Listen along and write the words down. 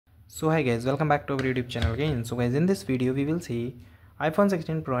So hi guys, welcome back to our YouTube channel again. So guys, in this video we will see iPhone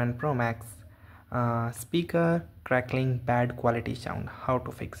 16 Pro and Pro Max speaker crackling bad quality sound, how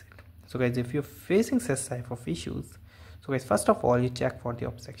to fix it. So guys, if you're facing such type of issues, so guys, first of all you check for the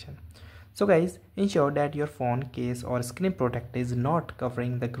obstruction. So guys, ensure that your phone case or screen protector is not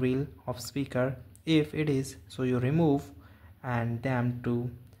covering the grill of speaker. If it is, so you remove them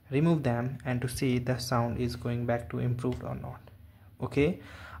and to see the sound is going back to improved or not. Okay,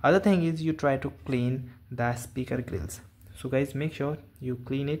 other thing is you try to clean the speaker grills. So guys, make sure you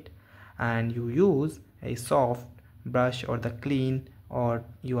clean it and you use a soft brush or the clean, or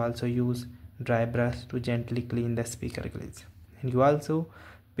you also use dry brush to gently clean the speaker grills. And you also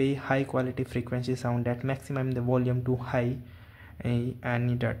pay high quality frequency sound that maximum the volume to high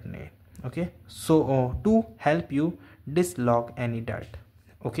any dirt in it. Okay, so to help you dislodge any dirt.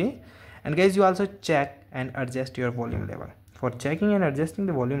 Okay, and guys, you also check and adjust your volume level. For checking and adjusting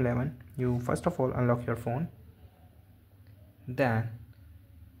the volume level, you first of all unlock your phone, then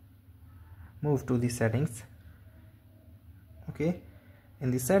move to the settings. Okay,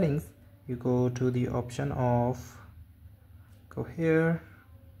 in the settings you go to the option of, go here,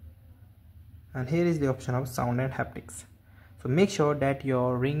 and here is the option of sound and haptics. So make sure that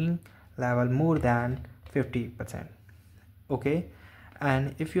your ringing level more than 50%. okay,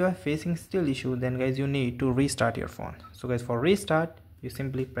 and if you are facing still issue, then guys you need to restart your phone. So guys, for restart you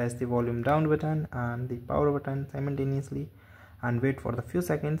simply press the volume down button and the power button simultaneously and wait for the few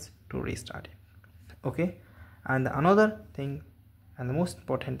seconds to restart it. Okay, and another thing and the most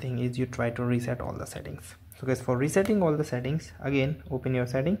important thing is you try to reset all the settings. So guys, for resetting all the settings, again open your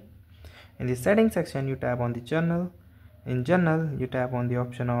setting. In the settings section you tap on the journal. In journal you tap on the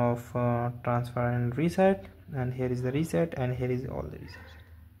option of transfer and reset, and here is the reset and here is all the reset.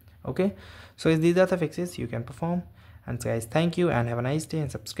 Okay, so these are the fixes you can perform. And so guys, thank you and have a nice day,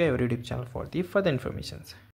 and subscribe our YouTube channel for the further informations.